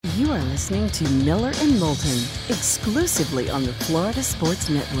You are listening to Miller and Moulton, exclusively on the Florida Sports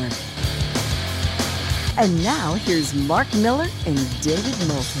Network. And now, here's Mark Miller and David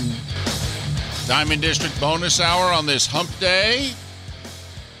Moulton. Diamond District bonus hour on this hump day.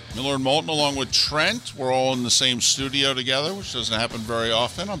 Miller and Moulton along with Trent. We're all in the same studio together, which doesn't happen very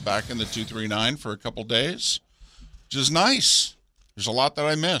often. I'm back in the 239 for a couple days, which is nice. There's a lot that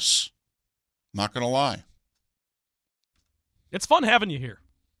I miss. Not going to lie. It's fun having you here.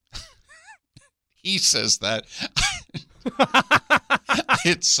 He says that.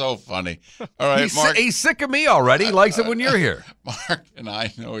 It's so funny. All right, Mark. He's sick of me already. He likes it when you're here. Mark and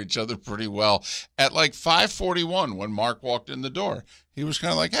I know each other pretty well. At like 5:41, when Mark walked in the door, he was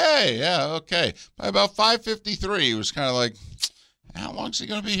kind of like, hey, yeah, okay. By about 5:53, he was kind of like, how long is he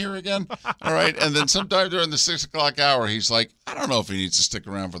going to be here again? All right. And then sometime during the 6 o'clock hour, he's like, I don't know if he needs to stick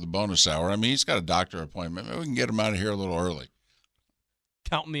around for the bonus hour. I mean, he's got a doctor appointment. Maybe we can get him out of here a little early.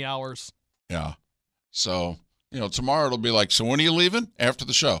 Counting the hours. Yeah. So, tomorrow it'll be like, so when are you leaving? After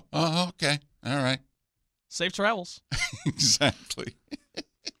the show. Oh, okay. All right. Safe travels. Exactly.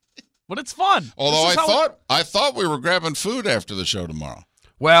 But it's fun. Although I thought we were grabbing food after the show tomorrow.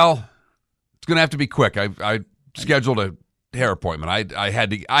 Well, it's going to have to be quick. I scheduled a hair appointment. I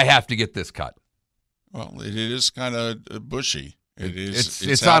have to get this cut. Well, it is kind of bushy. It is.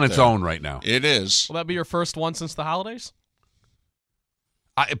 It's on its own right now. It is. Will that be your first one since the holidays?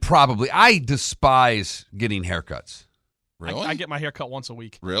 Probably. I despise getting haircuts. Really? I get my hair cut once a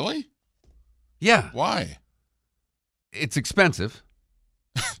week. Really? Yeah. Why? It's expensive.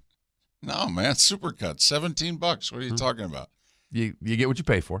 No, man. Supercut, $17. What are you talking about? You get what you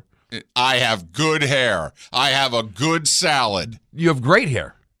pay for. I have good hair. I have a good salad. You have great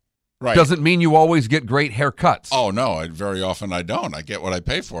hair. Right. Doesn't mean you always get great haircuts. Oh, no. Very often I don't. I get what I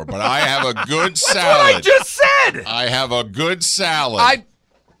pay for. But I have a good That's salad. what I just said. I have a good salad.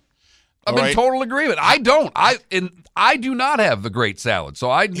 I'm in total agreement. I don't. I do not have the great salad. So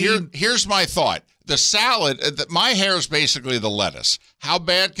I need. Here's my thought. The salad, my hair is basically the lettuce. How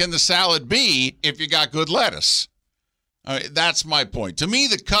bad can the salad be if you got good lettuce? That's my point. To me,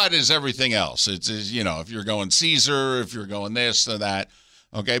 the cut is everything else. It's if you're going Caesar, if you're going this or that.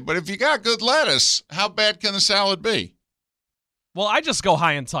 Okay, but if you got good lettuce, how bad can the salad be? Well, I just go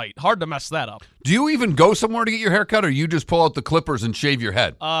high and tight. Hard to mess that up. Do you even go somewhere to get your hair cut, or you just pull out the clippers and shave your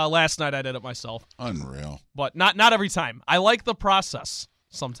head? Last night I did it myself. Unreal. But not every time. I like the process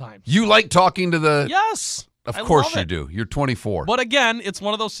sometimes. You like talking to the... Yes. Of I course love you it. do. You're 24. But again, it's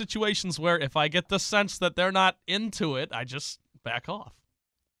one of those situations where if I get the sense that they're not into it, I just back off.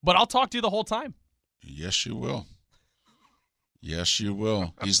 But I'll talk to you the whole time. Yes, you will. Yes, you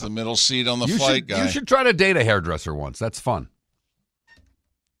will. He's the middle seat on the you flight guy. You should try to date a hairdresser once. That's fun.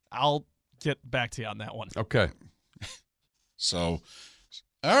 I'll get back to you on that one. Okay. So,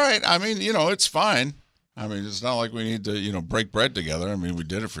 all right. I mean, it's fine. I mean, it's not like we need to, break bread together. I mean, we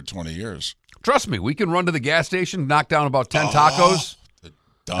did it for 20 years. Trust me, we can run to the gas station, knock down about 10 tacos,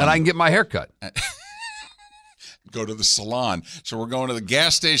 and I can get my hair cut. Go to the salon. So we're going to the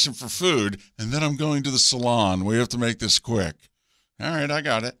gas station for food, and then I'm going to the salon. We have to make this quick. All right, I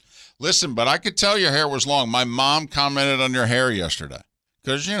got it. Listen, but I could tell your hair was long. My mom commented on your hair yesterday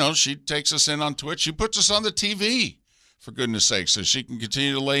because, she takes us in on Twitch. She puts us on the TV, for goodness sake, so she can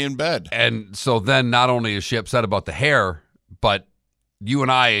continue to lay in bed. And so then not only is she upset about the hair, but you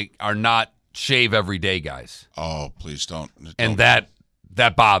and I are not shave every day guys. Oh, please don't. And that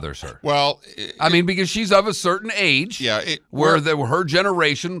bothers her. Well, because she's of a certain age. Yeah. Where her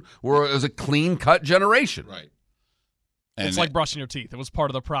generation was a clean-cut generation. Right. And it's like brushing your teeth. It was part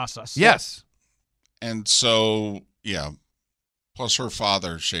of the process. Yes. And so, yeah. Plus her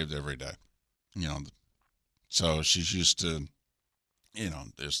father shaved every day. So she's used to,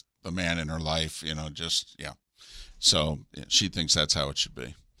 there's the man in her life, So she thinks that's how it should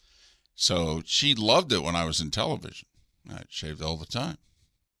be. So she loved it when I was in television. I shaved all the time.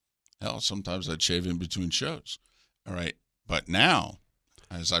 Hell, sometimes I'd shave in between shows. All right. But now,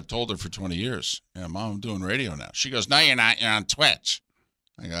 as I've told her for 20 years, Mom, I'm doing radio now. She goes, no, you're not. You're on Twitch.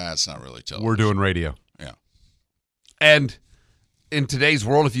 I go, that's not really television. We're doing radio. Yeah. And in today's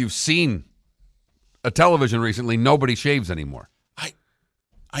world, if you've seen a television recently, nobody shaves anymore.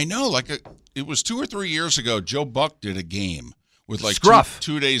 I know. It was 2 or 3 years ago, Joe Buck did a game with Scruff.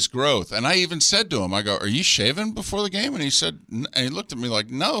 two days growth. And I even said to him, I go, are you shaving before the game? And he said, and he looked at me like,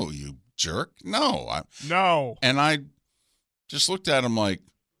 no, you jerk. No. No. And I just looked at him like,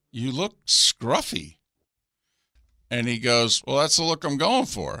 you look scruffy. And he goes, well, that's the look I'm going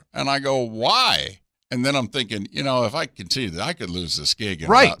for. And I go, why? And then I'm thinking, if I continue that, I could lose this gig. In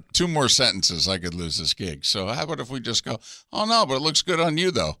right. About 2 more sentences, I could lose this gig. So how about if we just go, oh, no, but it looks good on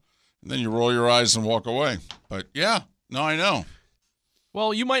you, though. And then you roll your eyes and walk away. But yeah, no, I know.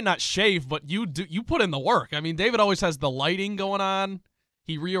 Well, you might not shave, but you put in the work. I mean, David always has the lighting going on.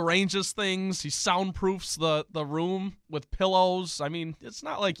 He rearranges things. He soundproofs the room with pillows. I mean, it's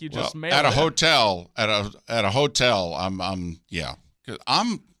not like you just mail at a it. hotel. At a hotel, yeah. 'Cause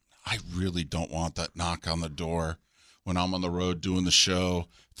I really don't want that knock on the door when I'm on the road doing the show.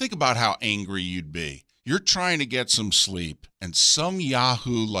 Think about how angry you'd be. You're trying to get some sleep, and some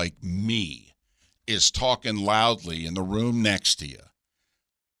yahoo like me is talking loudly in the room next to you.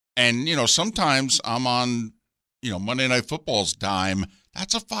 And, sometimes I'm on, Monday Night Football's dime.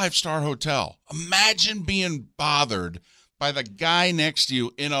 That's a 5-star hotel. Imagine being bothered by the guy next to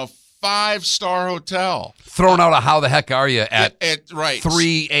you in a 5-star hotel. Thrown out of how the heck are you at right.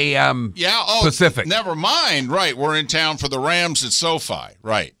 3 a.m. Pacific. Never mind. Right. We're in town for the Rams at SoFi.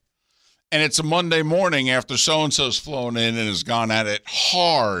 Right. And it's a Monday morning after so-and-so's flown in and has gone at it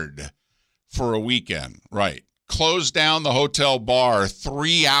hard for a weekend. Right. Closed down the hotel bar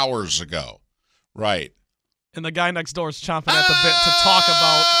 3 hours ago. Right. And the guy next door is chomping at the bit to talk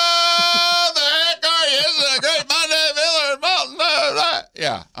about. Oh, the heck are you? This is a great Monday, Miller and Moulton.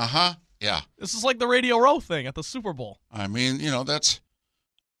 Yeah. Uh-huh. Yeah. This is like the Radio Row thing at the Super Bowl. I mean, that's.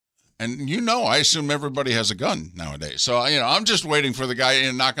 And I assume everybody has a gun nowadays. So, I'm just waiting for the guy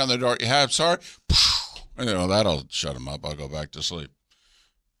to knock on the door. You have, sorry? That'll shut him up. I'll go back to sleep.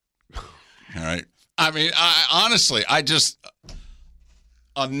 All right. I mean, honestly, because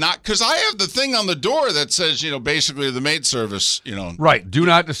I have the thing on the door that says, basically the maid service, Right. Do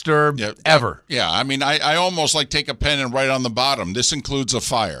not disturb ever. Yeah. I mean, I almost like take a pen and write on the bottom, this includes a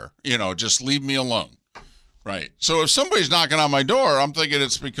fire. Just leave me alone. Right. So if somebody's knocking on my door, I'm thinking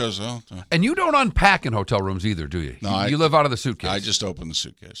it's because. And you don't unpack in hotel rooms either, do you? No, you live out of the suitcase. I just open the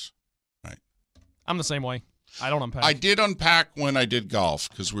suitcase. Right. I'm the same way. I don't unpack. I did unpack when I did golf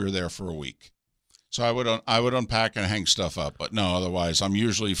because we were there for a week. So I would unpack and hang stuff up, but no, otherwise I'm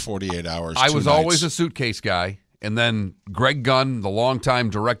usually 48 hours. I was always a suitcase guy, and then Greg Gunn, the longtime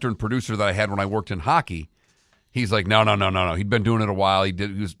director and producer that I had when I worked in hockey, he's like, no. He'd been doing it a while. He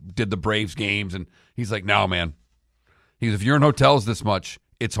did the Braves games, and he's like, no, man. If you're in hotels this much,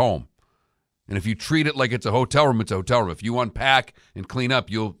 it's home, and if you treat it like it's a hotel room, it's a hotel room. If you unpack and clean up,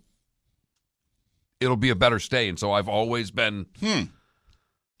 it'll be a better stay. And so I've always been.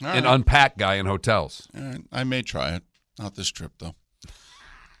 An unpacked guy in hotels. All right. I may try it. Not this trip, though.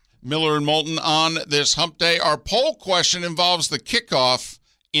 Miller and Moulton on this hump day. Our poll question involves the kickoff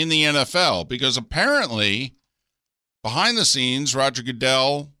in the NFL because apparently, behind the scenes, Roger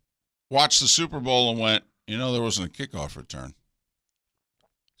Goodell watched the Super Bowl and went, there wasn't a kickoff return.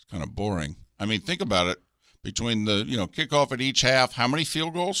 It's kind of boring. I mean, think about it. Between the, kickoff at each half, how many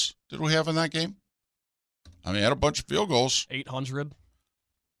field goals did we have in that game? I mean, had a bunch of field goals. 800.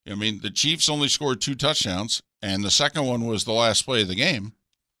 I mean, the Chiefs only scored 2 touchdowns, and the second one was the last play of the game.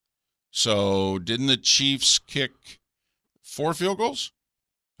 So didn't the Chiefs kick 4 field goals?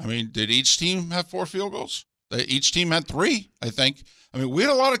 I mean, did each team have 4 field goals? Each team had 3, I think. I mean, we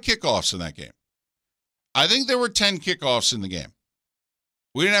had a lot of kickoffs in that game. I think there were 10 kickoffs in the game.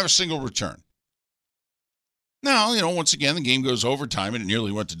 We didn't have a single return. Now, once again, the game goes overtime, and it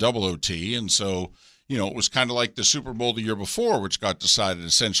nearly went to double OT, and so it was kind of like the Super Bowl the year before, which got decided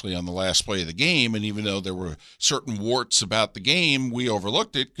essentially on the last play of the game. And even though there were certain warts about the game, we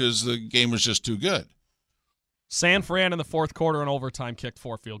overlooked it because the game was just too good. San Fran in the fourth quarter and overtime kicked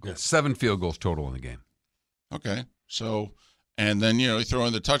 4 field goals. Yeah, 7 field goals total in the game. Okay. So, and then, you throw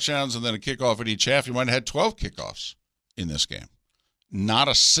in the touchdowns and then a kickoff at each half. You might have had 12 kickoffs in this game. Not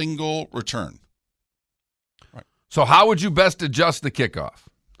a single return. Right. So how would you best adjust the kickoff?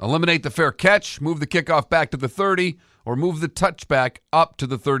 Eliminate the fair catch, move the kickoff back to the 30, or move the touchback up to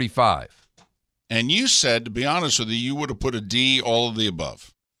the 35. And you said, to be honest with you, you would have put a D, all of the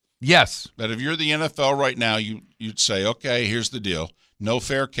above. Yes. That if you're the NFL right now, you'd say, okay, here's the deal. No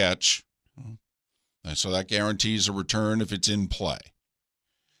fair catch. So that guarantees a return if it's in play.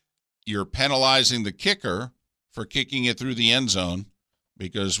 You're penalizing the kicker for kicking it through the end zone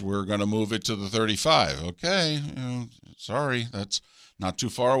because we're going to move it to the 35. Okay, sorry, that's not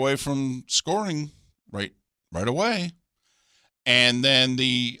too far away from scoring right away. And then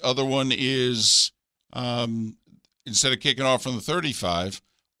the other one is instead of kicking off from the 35,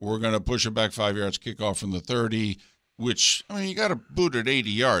 we're going to push it back 5 yards, kick off from the 30, which, you got to boot it 80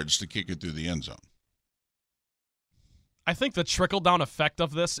 yards to kick it through the end zone. I think the trickle-down effect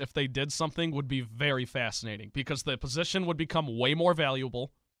of this, if they did something, would be very fascinating because the position would become way more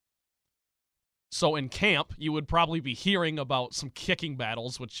valuable. So in camp, you would probably be hearing about some kicking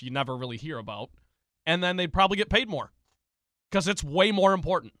battles, which you never really hear about, and then they'd probably get paid more because it's way more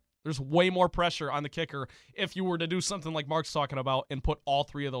important. There's way more pressure on the kicker if you were to do something like Mark's talking about and put all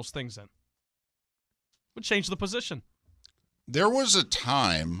three of those things in. Would change the position. There was a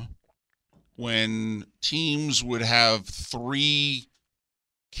time when teams would have three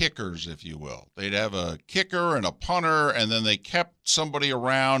kickers, if you will. They'd have a kicker and a punter, and then they kept somebody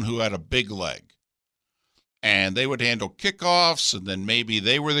around who had a big leg. And they would handle kickoffs, and then maybe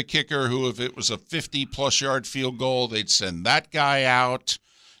they were the kicker who, if it was a 50-plus yard field goal, they'd send that guy out,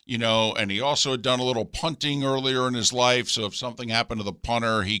 and he also had done a little punting earlier in his life, so if something happened to the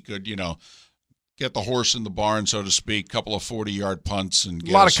punter, he could, get the horse in the barn, so to speak, couple of 40-yard punts. And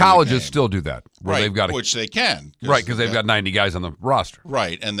a lot of colleges still do that. Where right, they've got which they can. Right, because they've got 90 guys on the roster.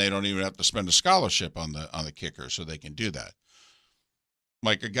 Right, and they don't even have to spend a scholarship on the kicker, so they can do that.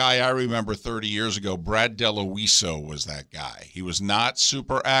 Like a guy I remember 30 years ago, Brad DeLuiso was that guy. He was not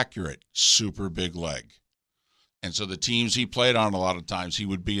super accurate, super big leg. And so the teams he played on a lot of times, he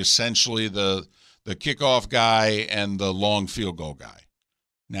would be essentially the kickoff guy and the long field goal guy.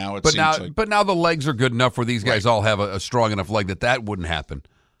 Now it seems like, but now the legs are good enough where these guys all have a strong enough leg that wouldn't happen.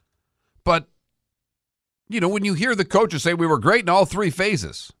 But, when you hear the coaches say we were great in all three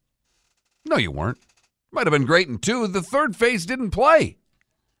phases. No, you weren't. Might have been great in two. The third phase didn't play.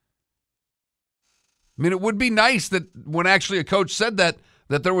 I mean, it would be nice that when actually a coach said that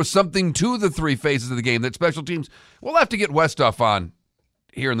there was something to the three phases of the game, that special teams. We'll have to get Westhoff on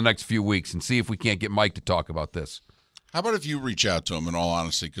here in the next few weeks and see if we can't get Mike to talk about this. How about if you reach out to him, in all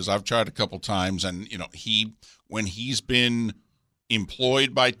honesty, because I've tried a couple times, and when he's been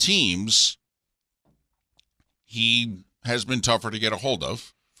employed by teams, he has been tougher to get a hold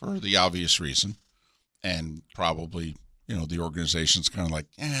of for the obvious reason, and probably the organization's kind of like,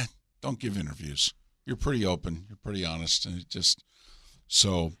 don't give interviews. You're pretty open, you're pretty honest, and it just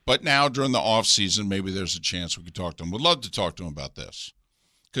so. But now during the off season, maybe there's a chance we could talk to him. Would love to talk to him about this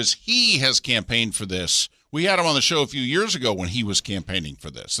because he has campaigned for this. We had him on the show a few years ago when he was campaigning for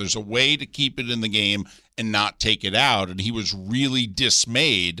this. There's a way to keep it in the game and not take it out, and he was really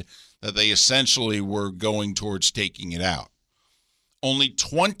dismayed that they essentially were going towards taking it out. Only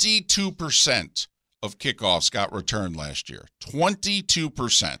 22% of kickoffs got returned last year.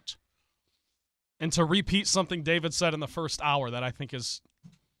 22%. And to repeat something David said in the first hour that I think is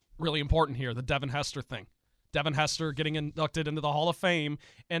really important here, the Devin Hester thing. Devin Hester getting inducted into the Hall of Fame,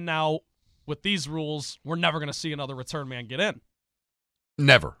 and now with these rules, we're never going to see another return man get in.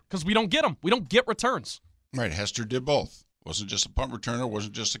 Never. Because we don't get them. We don't get returns. Right, Hester did both. Wasn't just a punt returner,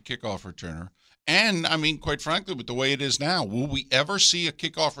 wasn't just a kickoff returner. And, I mean, quite frankly, with the way it is now, will we ever see a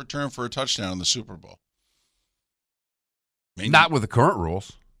kickoff return for a touchdown in the Super Bowl? Maybe. Not with the current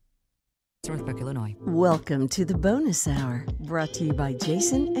rules. Northbrook, Illinois. Welcome to the Bonus Hour, brought to you by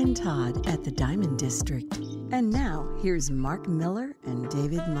Jason and Todd at the Diamond District. And now, here's Mark Miller and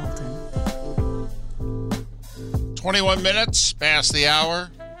David Moulton. 21 minutes past the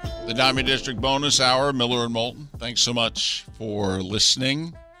hour, the Diamond District Bonus Hour, Miller and Moulton. Thanks so much for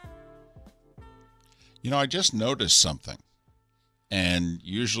listening. I just noticed something, and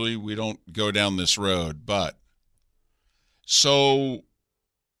usually we don't go down this road, but so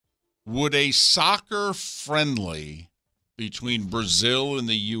would a soccer friendly between Brazil and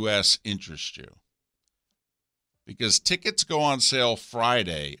the U.S. interest you? Because tickets go on sale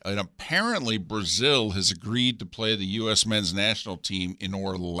Friday, and apparently Brazil has agreed to play the U.S. men's national team in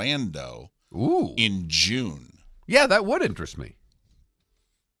Orlando in June. Yeah, that would interest me.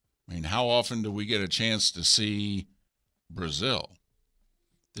 I mean, how often do we get a chance to see Brazil?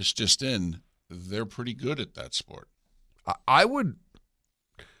 This just in, they're pretty good at that sport. I would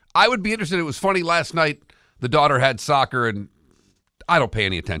be interested. It was funny last night. The daughter had soccer, and I don't pay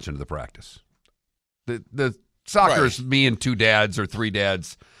any attention to the practice. The soccer is me and two dads or three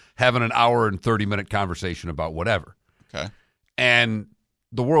dads having an hour and 30-minute conversation about whatever. Okay. And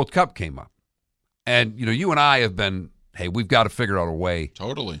the World Cup came up. And, you and I have been, hey, we've got to figure out a way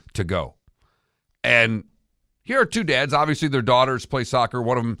to go. And here are two dads. Obviously, their daughters play soccer.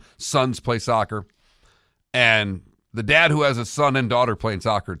 One of them sons play soccer. And the dad who has a son and daughter playing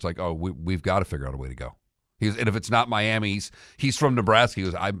soccer, it's like, oh, we've got to figure out a way to go. And if it's not Miami, he's from Nebraska. He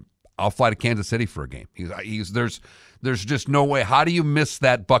goes, I'll fly to Kansas City for a game. There's just no way. How do you miss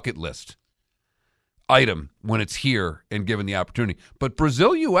that bucket list item when it's here and given the opportunity? But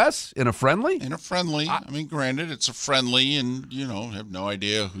Brazil, U.S. in a friendly? In a friendly. I mean, granted, it's a friendly, and have no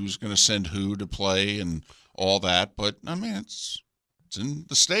idea who's going to send who to play and all that. But I mean, it's in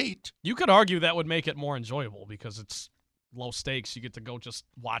the state. You could argue that would make it more enjoyable because it's low stakes. You get to go just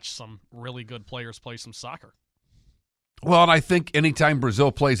watch some really good players play some soccer. Well, and I think anytime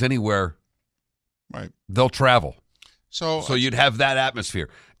Brazil plays anywhere, right, they'll travel. So you'd have that atmosphere.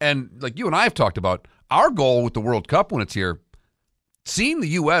 And like you and I have talked about, our goal with the World Cup when it's here, seeing the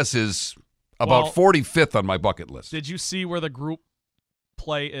U.S. is about 45th on my bucket list. Did you see where the group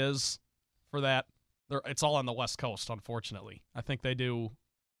play is for that? It's all on the West Coast, unfortunately. I think they do.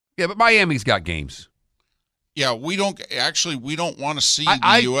 Yeah, but Miami's got games. Yeah, we don't want to see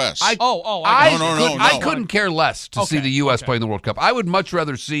the U.S. I couldn't care less to see the U.S. play in the World Cup. I would much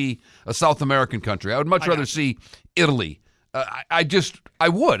rather see a South American country. I would much rather see Italy. I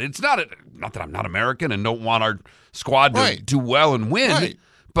would. It's not that I'm not American and don't want our squad to do well and win,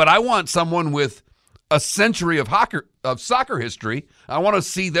 but I want someone with a century of soccer history. I want to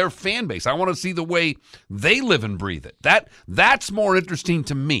see their fan base. I want to see the way they live and breathe it. That's more interesting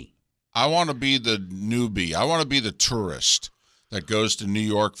to me. I want to be the newbie. I want to be the tourist that goes to New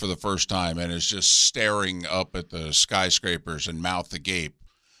York for the first time and is just staring up at the skyscrapers and mouth agape.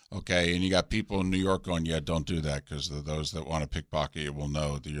 Okay, and you got people in New York going, yeah, don't do that because those that want to pickpocket you will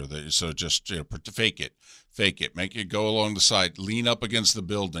know that you're there. So just fake it. Make it go along the side. Lean up against the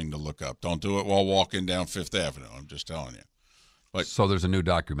building to look up. Don't do it while walking down Fifth Avenue. I'm just telling you. But so there's a new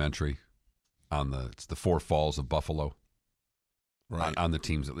documentary it's the Four Falls of Buffalo. Right. On the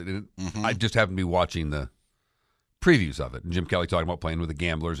teams. I just happened to be watching the previews of it. And Jim Kelly talking about playing with the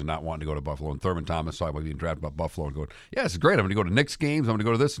Gamblers and not wanting to go to Buffalo. And Thurman Thomas talking about being drafted by Buffalo and going, yeah, this is great. I'm going to go to Knicks games. I'm going to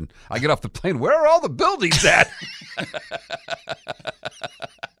go to this. And I get off the plane. Where are all the buildings at?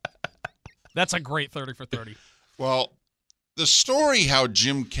 That's a great 30 for 30. Well, the story how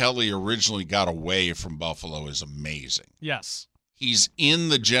Jim Kelly originally got away from Buffalo is amazing. Yes. He's in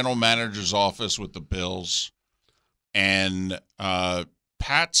the general manager's office with the Bills. And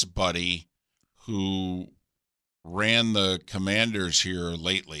Pat's buddy, who ran the Commanders here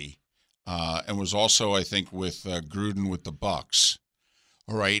lately, and was also, I think, with Gruden with the Bucks.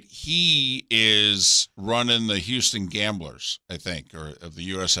 All right, he is running the Houston Gamblers, I think, or of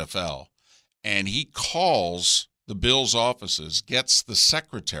the USFL, and he calls the Bills' offices, gets the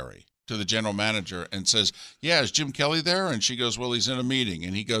secretary to the general manager and says, yeah, is Jim Kelly there? And she goes, well, he's in a meeting.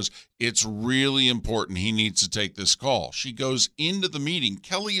 And he goes, it's really important. He needs to take this call. She goes into the meeting.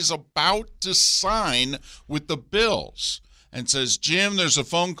 Kelly is about to sign with the Bills and says, Jim, there's a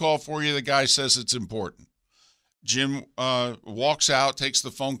phone call for you. The guy says it's important. Jim walks out, takes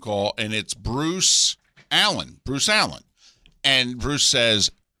the phone call, and it's Bruce Allen. And Bruce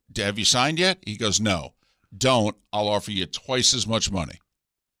says, have you signed yet? He goes, no, don't. I'll offer you twice as much money.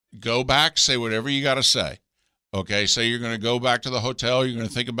 Go back, say whatever you got to say. Okay, say you're going to go back to the hotel, you're going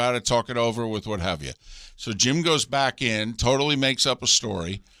to think about it, talk it over with what have you. So Jim goes back in, totally makes up a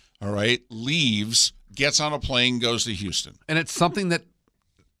story, all right, leaves, gets on a plane, goes to Houston. And it's something that,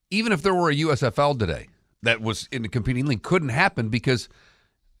 even if there were a USFL today that was in the competing league, couldn't happen because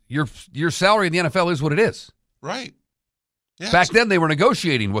your salary in the NFL is what it is. Right. Yeah, back then, they were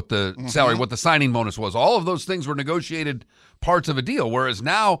negotiating what the salary, what the signing bonus was. All of those things were negotiated parts of a deal, whereas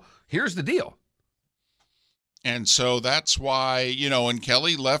now, here's the deal. And so that's why, and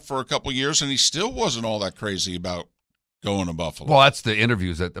Kelly left for a couple years, and he still wasn't all that crazy about going to Buffalo. Well, that's the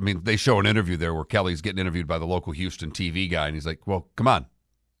interviews. They show an interview there where Kelly's getting interviewed by the local Houston TV guy, and he's like, well, come on.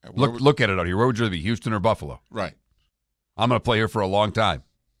 Look at it out here. Where would you rather be, Houston or Buffalo? Right. I'm going to play here for a long time.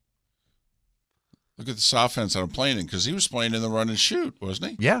 Look at this offense that I'm playing in, because he was playing in the run and shoot,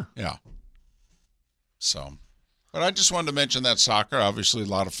 wasn't he? Yeah. Yeah. So, but I just wanted to mention that soccer. Obviously, a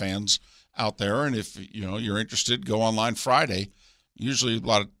lot of fans out there, and if you're interested, go online Friday. Usually,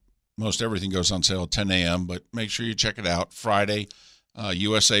 most everything goes on sale at 10 a.m., but make sure you check it out. Friday,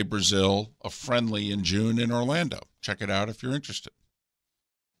 USA Brazil, a friendly in June in Orlando. Check it out if you're interested.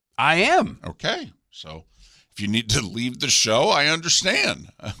 I am. Okay, so. If you need to leave the show, I understand,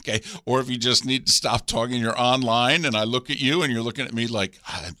 okay? Or if you just need to stop talking, you're online, and I look at you, and you're looking at me like,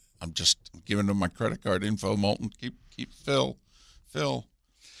 I'm just giving them my credit card info, Moulton. Keep Phil.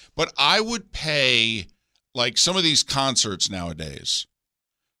 But I would pay, like some of these concerts nowadays,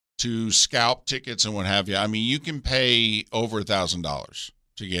 to scalp tickets and what have you. I mean, you can pay over $1,000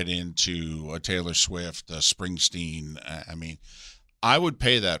 to get into a Taylor Swift, a Springsteen. I mean, I would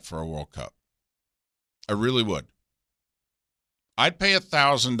pay that for a World Cup. I really would. I'd pay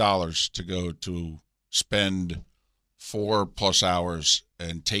 $1,000 to go to spend 4+ hours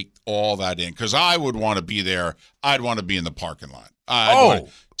and take all that in, because I would want to be there. I'd want to be in the parking lot. I'd want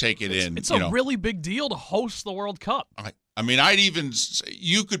to take it in. It's a really big deal to host the World Cup. I mean,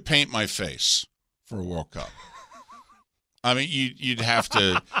 you could paint my face for a World Cup. I mean, you'd have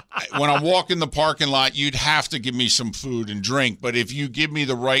to, when I'm walking the parking lot, you'd have to give me some food and drink. But if you give me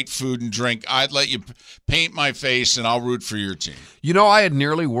the right food and drink, I'd let you paint my face and I'll root for your team. I had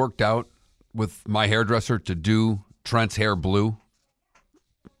nearly worked out with my hairdresser to do Trent's hair blue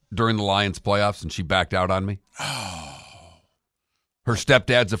during the Lions playoffs, and she backed out on me. Her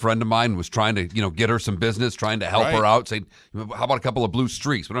stepdad's a friend of mine, was trying to, get her some business, trying to help her out, saying, how about a couple of blue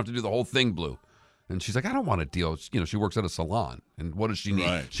streaks? We don't have to do the whole thing blue. And she's like, I don't want to deal. She works at a salon. And what does she need?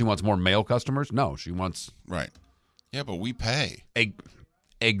 Right. She wants more male customers? No, she wants... Right. Yeah, but we pay.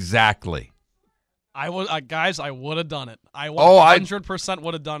 Exactly. I would have done it. I 100%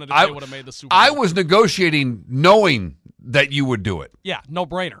 would have done it if they would have made the Super Bowl. I was negotiating knowing that you would do it. Yeah, no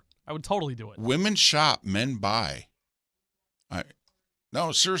brainer. I would totally do it. Women shop, men buy.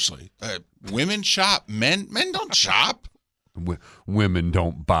 No, seriously. Women shop, men don't shop. Women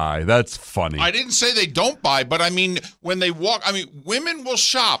don't buy. That's funny. I didn't say they don't buy, but I mean, when they walk, women will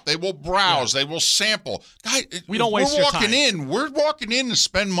shop. They will browse. They will sample. Guys, we don't waste your time. We're walking in to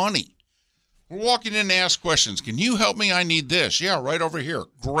spend money. We're walking in to ask questions. Can you help me? I need this. Yeah, right over here.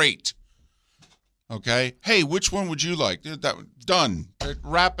 Great. Okay. Hey, which one would you like? Done.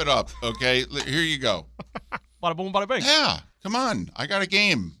 Wrap it up. Okay. Here you go. Bada boom, bada bing. Yeah. Come on. I got a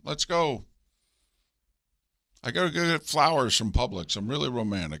game. Let's go. I got to go get flowers from Publix. I'm really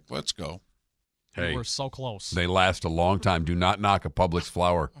romantic. Let's go. Hey, we're so close. They last a long time. Do not knock a Publix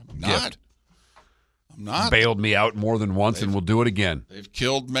flower gift. I'm not. Bailed me out more than once, and we'll do it again. They've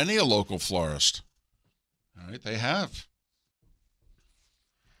killed many a local florist. All right, they have.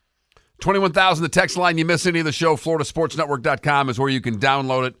 21,000, the text line. You miss any of the show, FloridaSportsNetwork.com is where you can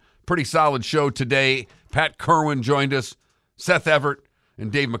download it. Pretty solid show today. Pat Kerwin joined us, Seth Everett,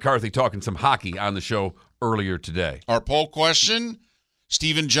 and Dave McCarthy talking some hockey on the show earlier today. Our poll question,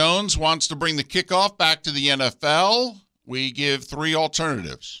 Stephen Jones wants to bring the kickoff back to the NFL. We give 3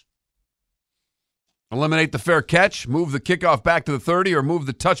 alternatives. Eliminate the fair catch, move the kickoff back to the 30, or move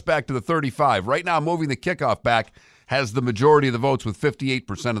the touchback to the 35. Right now, moving the kickoff back has the majority of the votes with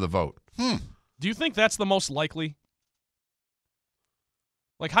 58% of the vote. Do you think that's the most likely?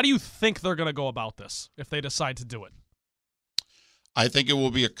 Like, how do you think they're going to go about this if they decide to do it? I think it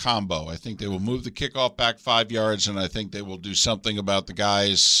will be a combo. I think they will move the kickoff back 5 yards, and I think they will do something about the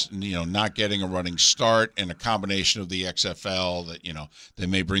guys, not getting a running start, and a combination of the XFL that, they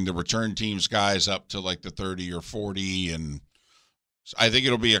may bring the return team's guys up to like the 30 or 40, and I think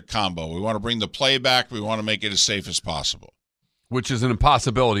it'll be a combo. We want to bring the play back. We want to make it as safe as possible. Which is an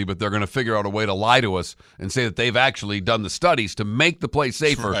impossibility, but they're going to figure out a way to lie to us and say that they've actually done the studies to make the play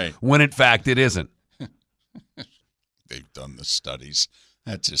safer when, in fact, it isn't. They've done the studies.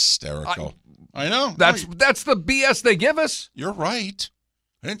 That's hysterical. I know. That's the BS they give us. You're right.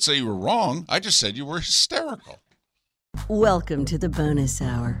 I didn't say you were wrong. I just said you were hysterical. Welcome to the Bonus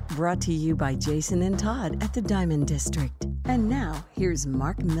Hour, brought to you by Jason and Todd at the Diamond District. And now, here's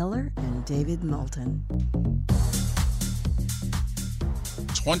Mark Miller and David Moulton.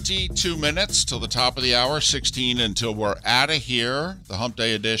 22 minutes till the top of the hour, 16 until we're out of here. The Hump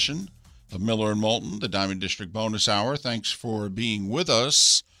Day edition of Miller and Moulton, the Diamond District Bonus Hour. Thanks for being with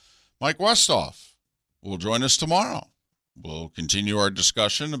us. Mike Westhoff will join us tomorrow. We'll continue our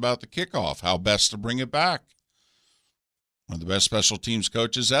discussion about the kickoff, how best to bring it back. One of the best special teams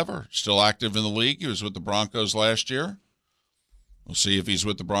coaches ever. Still active in the league. He was with the Broncos last year. We'll see if he's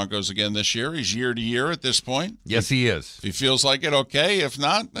with the Broncos again this year. He's year to year at this point. Yes, he is. If he feels like it, okay. If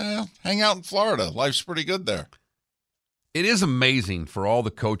not, hang out in Florida. Life's pretty good there. It is amazing for all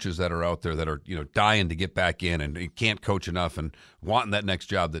the coaches that are out there that are, dying to get back in and can't coach enough and wanting that next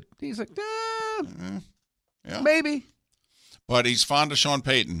job that he's like, maybe. But he's fond of Sean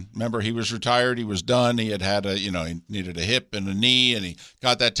Payton. Remember, he was retired. He was done. He had he needed a hip and a knee, and he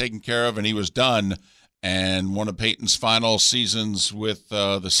got that taken care of, and he was done. And one of Peyton's final seasons with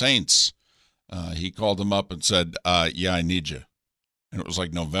the Saints, he called him up and said, yeah, I need you. And it was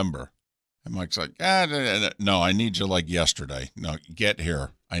like November. And Mike's like, no, I need you like yesterday. No, get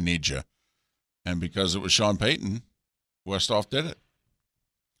here. I need you. And because it was Sean Payton, Westhoff did it.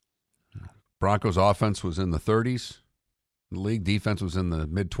 Broncos offense was in the 30s. The league defense was in the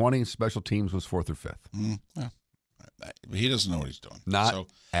mid-20s. Special teams was 4th or 5th. Yeah. He doesn't know what he's doing. Not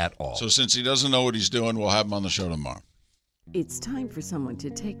at all. So since he doesn't know what he's doing, we'll have him on the show tomorrow. It's time for someone to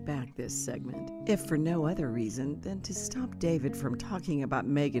take back this segment, if for no other reason than to stop David from talking about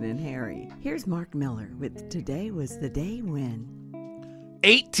Meghan and Harry. Here's Mark Miller with Today Was the Day When.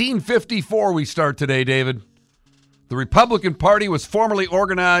 1854 we start today, David. The Republican Party was formally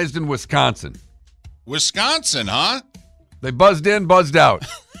organized in Wisconsin. Wisconsin, huh? They buzzed in, buzzed out.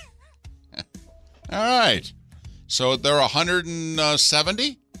 All right. So they're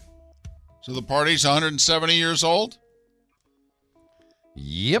 170? So the party's 170 years old?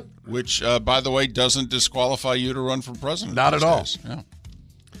 Yep. Which, by the way, doesn't disqualify you to run for president. Not at all. Yeah.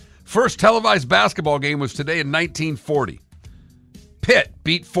 First televised basketball game was today in 1940. Pitt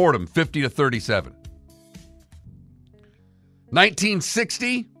beat Fordham 50-37.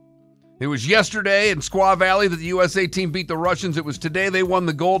 1960, it was yesterday in Squaw Valley that the USA team beat the Russians. It was today they won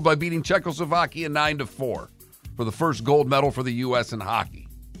the gold by beating Czechoslovakia 9-4 for the first gold medal for the U.S. in hockey.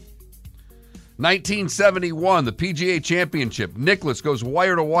 1971, the PGA Championship. Nicklaus goes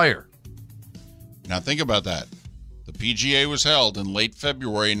wire to wire. Now think about that. The PGA was held in late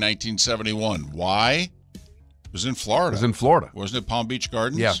February 1971. Why? It was in Florida. It was in Florida. Wasn't it Palm Beach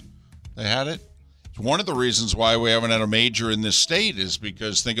Gardens? Yeah. They had it. It's one of the reasons why we haven't had a major in this state is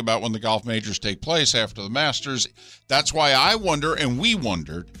because think about when the golf majors take place after the Masters. That's why I wonder, and we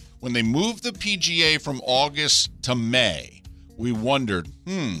wondered, when they moved the PGA from August to May, we wondered,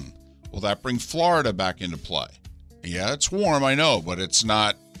 will that bring Florida back into play? Yeah, it's warm, I know, but it's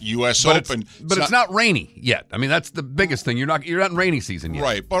not U.S. Open. It's not rainy yet. I mean, that's the biggest thing. You're not in rainy season yet.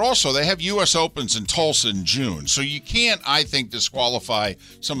 Right, but also they have U.S. Opens in Tulsa in June, so you can't, I think, disqualify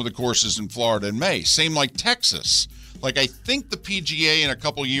some of the courses in Florida in May. Same like Texas. Like I think the PGA in a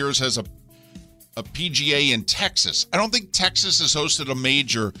couple years has a PGA in Texas. I don't think Texas has hosted a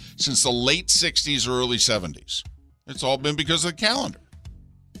major since the late 60s or early 70s. It's all been because of the calendar.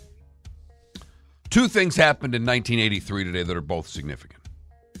 Two things happened in 1983 today that are both significant.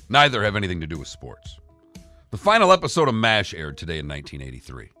 Neither have anything to do with sports. The final episode of MASH aired today in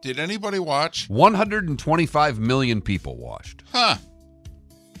 1983. Did anybody watch? 125 million people watched. Huh.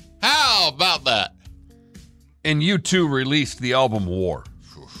 How about that? And U2 released the album War,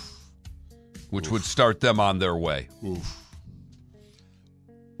 which would start them on their way.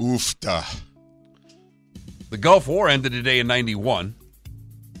 Oofta. The Gulf War ended today in 91.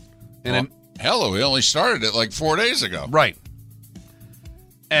 Hello, we only started it like 4 days ago. Right.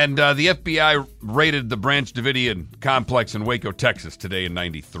 And the FBI raided the Branch Davidian complex in Waco, Texas today in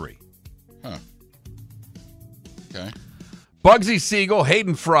 93. Huh. Okay. Bugsy Siegel,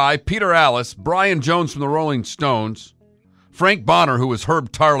 Hayden Fry, Peter Alice, Brian Jones from the Rolling Stones, Frank Bonner, who was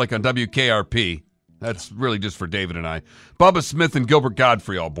Herb Tarlick on WKRP. That's really just for David and I. Bubba Smith and Gilbert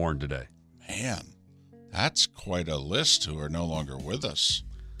Godfrey all born today. Man, that's quite a list who are no longer with us.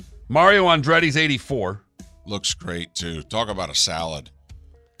 Mario Andretti's 84. Looks great, too. Talk about a salad.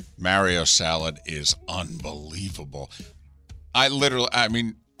 Mario salad is unbelievable. I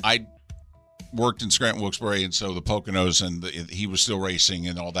worked in Scranton Wilkes-Barre, and so the Poconos, and he was still racing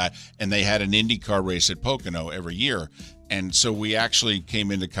and all that, and they had an IndyCar race at Pocono every year, and so we actually came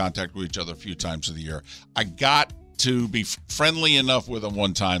into contact with each other a few times of the year. I got to be friendly enough with him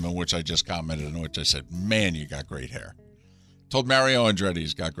one time in which I just commented, in which I said, man, you got great hair. Told Mario Andretti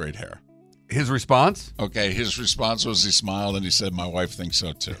he's got great hair. His response? Okay, his response was he smiled and he said, my wife thinks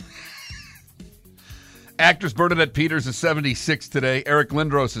so too. Actress Bernadette Peters is 76 today. Eric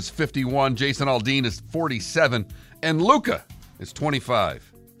Lindros is 51. Jason Aldean is 47. And Luca is 25.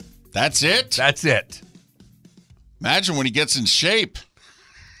 That's it? That's it. Imagine when he gets in shape.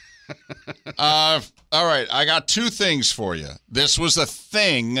 All right, I got two things for you. This was a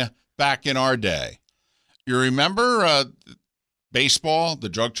thing back in our day. You remember baseball, the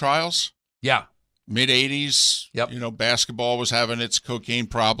drug trials? Yeah. Mid-'80s, Yep. Basketball was having its cocaine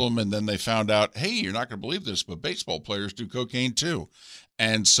problem, and then they found out, hey, you're not going to believe this, but baseball players do cocaine too.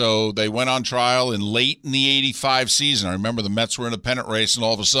 And so they went on trial in late in the 85 season. I remember the Mets were in a pennant race, and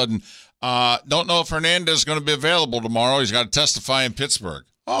all of a sudden, don't know if Hernandez is going to be available tomorrow. He's got to testify in Pittsburgh.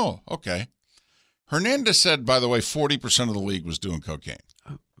 Oh, okay. Hernandez said, by the way, 40% of the league was doing cocaine.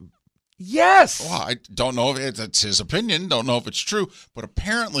 Yes. Well, I don't know if it's his opinion. Don't know if it's true. But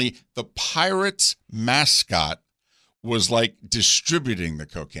apparently the Pirates mascot was like distributing the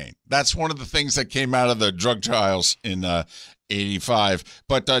cocaine. That's one of the things that came out of the drug trials in 85.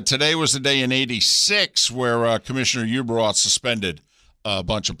 But today was the day in 86 where Commissioner Uberoth suspended a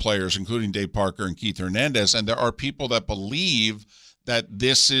bunch of players, including Dave Parker and Keith Hernandez. And there are people that believe that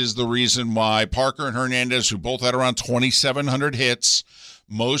this is the reason why Parker and Hernandez, who both had around 2,700 hits,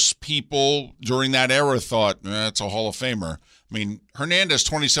 most people during that era thought, it's a Hall of Famer. I mean, Hernandez,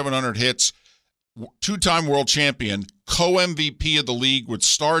 2,700 hits, two-time world champion, co-MVP of the league with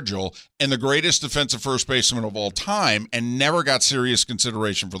Stargell, and the greatest defensive first baseman of all time, and never got serious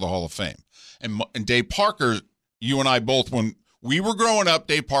consideration for the Hall of Fame. And Dave Parker, you and I both, when we were growing up,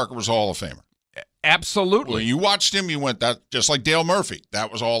 Dave Parker was a Hall of Famer. Absolutely. When you watched him, you went, that just like Dale Murphy.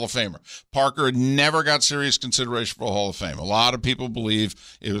 That was Hall of Famer. Parker never got serious consideration for a Hall of Fame. A lot of people believe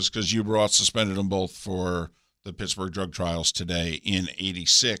it was because Uberoth suspended them both for the Pittsburgh drug trials today in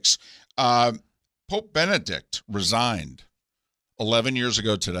 86. Pope Benedict resigned 11 years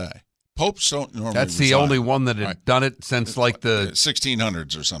ago today. popes don't normally That's the resign. only one that had Right. done it since like the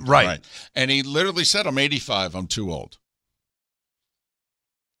 1600s or something. Right. And he literally said, I'm 85. I'm too old.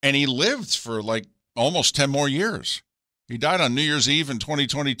 And he lived for like almost 10 more years. He died on New Year's Eve in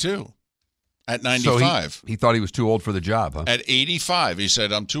 2022 at 95. So he thought he was too old for the job, huh? At 85, he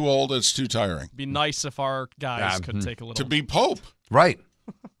said, I'm too old. It's too tiring. Be nice if our guys could take a little. To be pope. Right.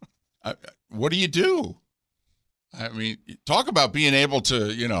 What do you do? I mean, talk about being able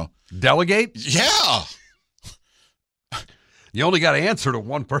to, Delegate? Yeah. You only got to answer to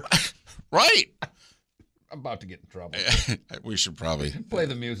one person. Right. I'm about to get in trouble. We should probably Play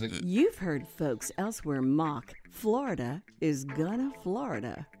the music. You've heard folks elsewhere mock Florida is gonna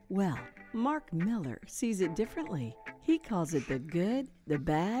Florida. Well, Mark Miller sees it differently. He calls it the good, the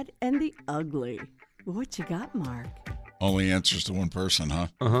bad, and the ugly. What you got, Mark? only answers to one person, huh?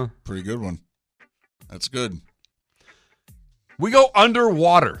 Uh-huh. Pretty good one. That's good. We go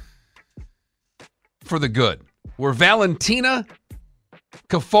underwater for the good. We're Valentina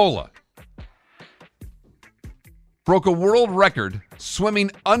Cafola broke a world record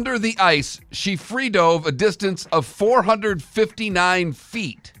swimming under the ice. She free dove a distance of 459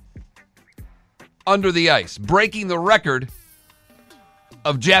 feet under the ice, breaking the record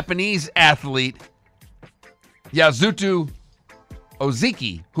of Japanese athlete Yasuto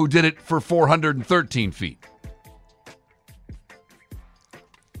Ozeki, who did it for 413 feet.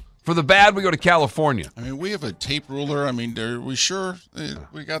 For the bad, we go to California. I mean, we have a tape ruler. I mean, are we sure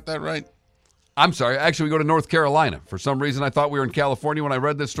we got that right? I'm sorry. Actually, we go to North Carolina. For some reason, I thought we were in California when I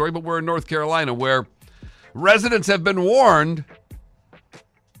read this story, but we're in North Carolina, where residents have been warned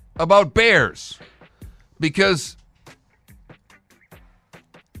about bears because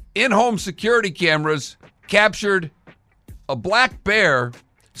in-home security cameras captured a black bear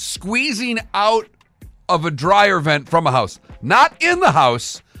squeezing out of a dryer vent from a house. Not in the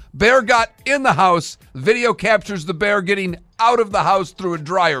house. Bear got in the house. Video captures the bear getting out of the house through a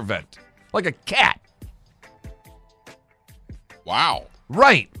dryer vent. Like a cat. Wow.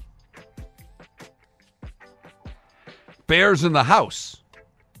 Right. Bears in the house.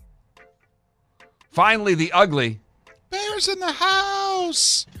 Finally, the ugly. Bears in the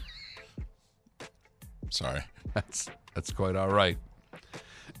house. Sorry. That's quite all right.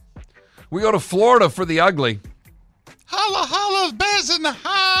 We go to Florida for the ugly. Holla, holla, bears in the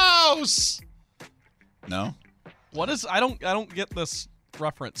house. No? What is? I don't get this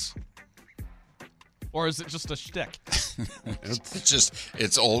reference. Or is it just a shtick?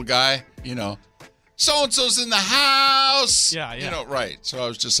 It's old guy, So-and-so's in the house. Yeah. Right. So I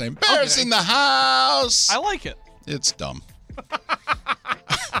was just saying, bears Okay. in the house. I like it. It's dumb.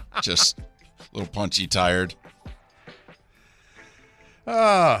 Just a little punchy, tired.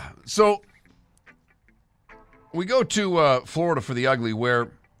 So we go to Florida for the ugly, where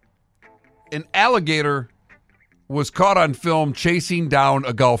an alligator was caught on film chasing down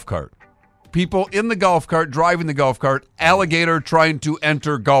a golf cart. People in the golf cart, driving the golf cart, alligator trying to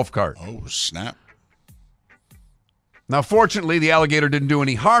enter golf cart. Oh, snap. Now, fortunately, the alligator didn't do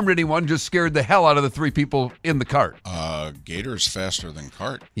any harm to anyone, just scared the hell out of the three people in the cart. Gator's faster than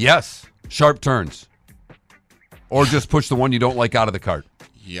cart. Yes, sharp turns. Or just push the one you don't like out of the cart.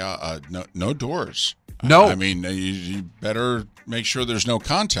 Yeah, no doors. No. I mean, you better make sure there's no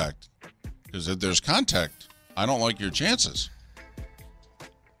contact. Because if there's contact, I don't like your chances.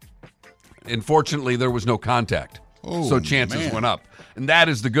 Unfortunately, there was no contact. Oh, so chances man. went up. And that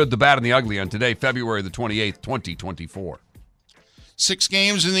is the good, the bad, and the ugly on today, February the 28th, 2024. 6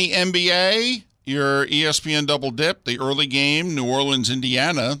 games in the NBA. Your ESPN double dip. The early game, New Orleans,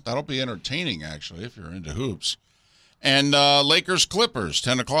 Indiana. That'll be entertaining, actually, if you're into hoops. And Lakers, Clippers,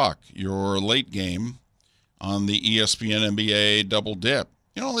 10 o'clock. Your late game on the ESPN NBA double dip.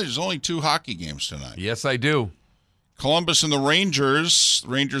 There's only 2 hockey games tonight. Yes, I do. Columbus and the Rangers. The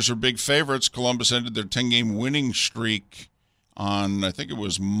Rangers are big favorites. Columbus ended their 10-game winning streak on, I think it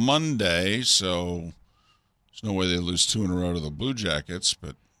was Monday, so there's no way they lose 2 in a row to the Blue Jackets,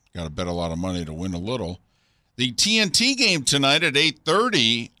 but got to bet a lot of money to win a little. The TNT game tonight at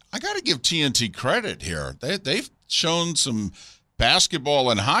 8:30, I got to give TNT credit here. They've shown some basketball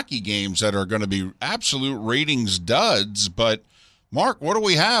and hockey games that are going to be absolute ratings duds, but Mark, what do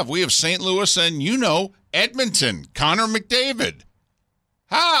we have? We have St. Louis and, Edmonton, Connor McDavid.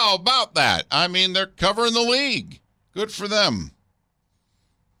 How about that? I mean, they're covering the league. Good for them.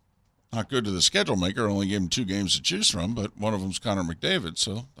 Not good to the schedule maker. Only gave him 2 games to choose from, but one of them's Connor McDavid,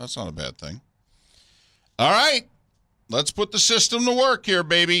 so that's not a bad thing. All right, let's put the system to work here,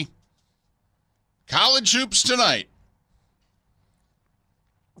 baby. College hoops tonight.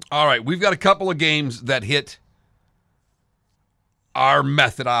 All right, we've got a couple of games that hit our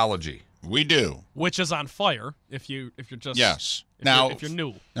methodology. We do. which is on fire. If you're just Yes. if you're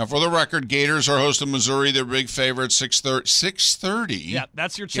new. Now, for the record, Gators are hosting Missouri. They're big favorites, 6:30. Yeah,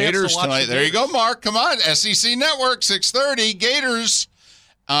 that's your chance Gators to watch tonight. the There you go, Gators. Mark. Come on, SEC Network, 6:30. Gators.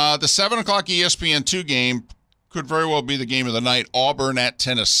 The 7:00 ESPN2 game could very well be the game of the night. Auburn at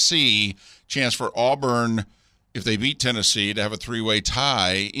Tennessee. Chance for Auburn, if they beat Tennessee, to have a three-way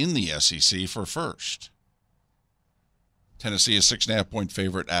tie in the SEC for first. Tennessee is 6.5-point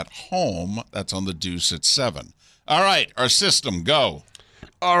favorite at home. That's on the deuce at 7. All right, our system, go.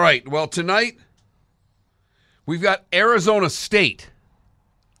 All right. Well, tonight we've got Arizona State.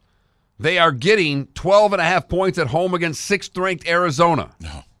 They are getting 12.5 points at home against 6th-ranked Arizona.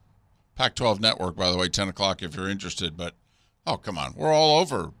 No. Pac-12 Network, by the way, 10 o'clock if you're interested. But, oh, come on. We're all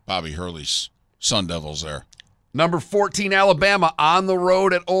over Bobby Hurley's Sun Devils there. Number 14, Alabama, on the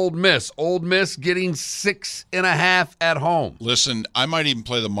road at Ole Miss. Ole Miss getting 6.5 at home. Listen, I might even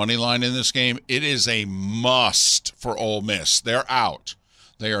play the money line in this game. It is a must for Ole Miss. They're out.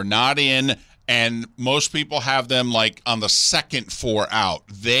 They are not in, and most people have them like on the second 4 out.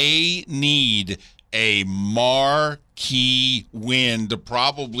 They need a marquee win to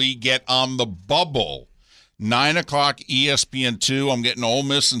probably get on the bubble. 9 o'clock ESPN2. I'm getting Ole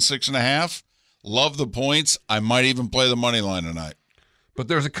Miss in 6.5. Love the points. I might even play the money line tonight. But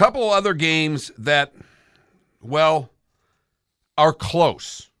there's a couple other games that, well, are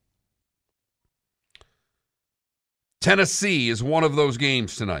close. Tennessee is one of those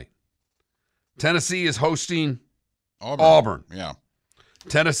games tonight. Tennessee is hosting Auburn. Yeah.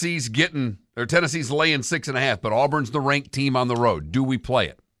 Tennessee's laying 6.5, but Auburn's the ranked team on the road. Do we play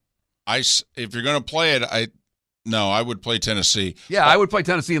it? If you're going to play it, I would play Tennessee. Yeah, I would play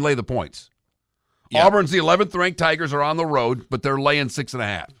Tennessee and lay the points. Yeah. Auburn's the 11th ranked. Tigers are on the road, but they're laying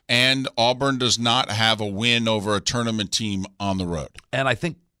 6.5. And Auburn does not have a win over a tournament team on the road. And I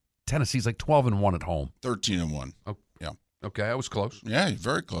think Tennessee's like 12-1 at home. 13-1. Oh, yeah. Okay, I was close. Yeah,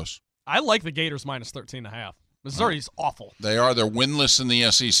 very close. I like the Gators minus 13.5. Missouri's awful. They are. They're winless in the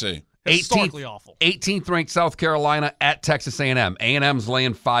SEC. Historically awful. 18th ranked South Carolina at Texas A&M. A&M's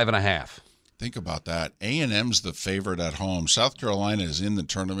laying 5.5. Think about that. A&M's the favorite at home. South Carolina is in the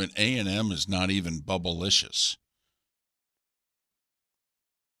tournament. A&M is not even bubblicious.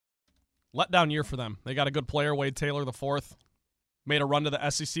 Letdown year for them. They got a good player, Wade Taylor IV. Made a run to the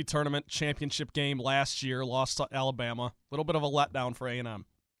SEC tournament championship game last year. Lost to Alabama. A little bit of a letdown for A&M.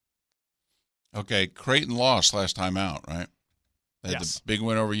 Okay, Creighton lost last time out, right? They had Yes. the big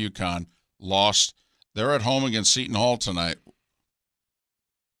win over UConn. Lost. They're at home against Seton Hall tonight.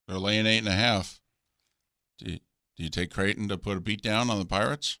 They're laying 8.5. Do you take Creighton to put a beat down on the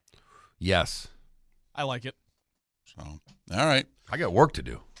Pirates? Yes. I like it. So, all right. I got work to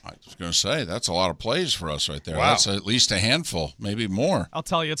do. I was going to say, that's a lot of plays for us right there. Wow. That's at least a handful, maybe more. I'll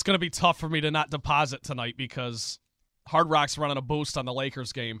tell you, it's going to be tough for me to not deposit tonight because Hard Rock's running a boost on the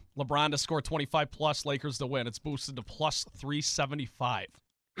Lakers game. LeBron to score 25+, Lakers to win. It's boosted to plus 375.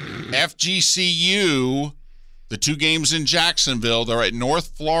 FGCU, the 2 games in Jacksonville, they're at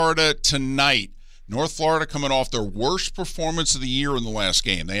North Florida tonight. North Florida coming off their worst performance of the year in the last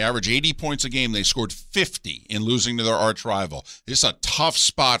game. They averaged 80 points a game. They scored 50 in losing to their arch rival. It's a tough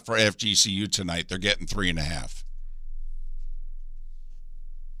spot for FGCU tonight. They're getting 3.5.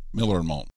 Miller and Malton.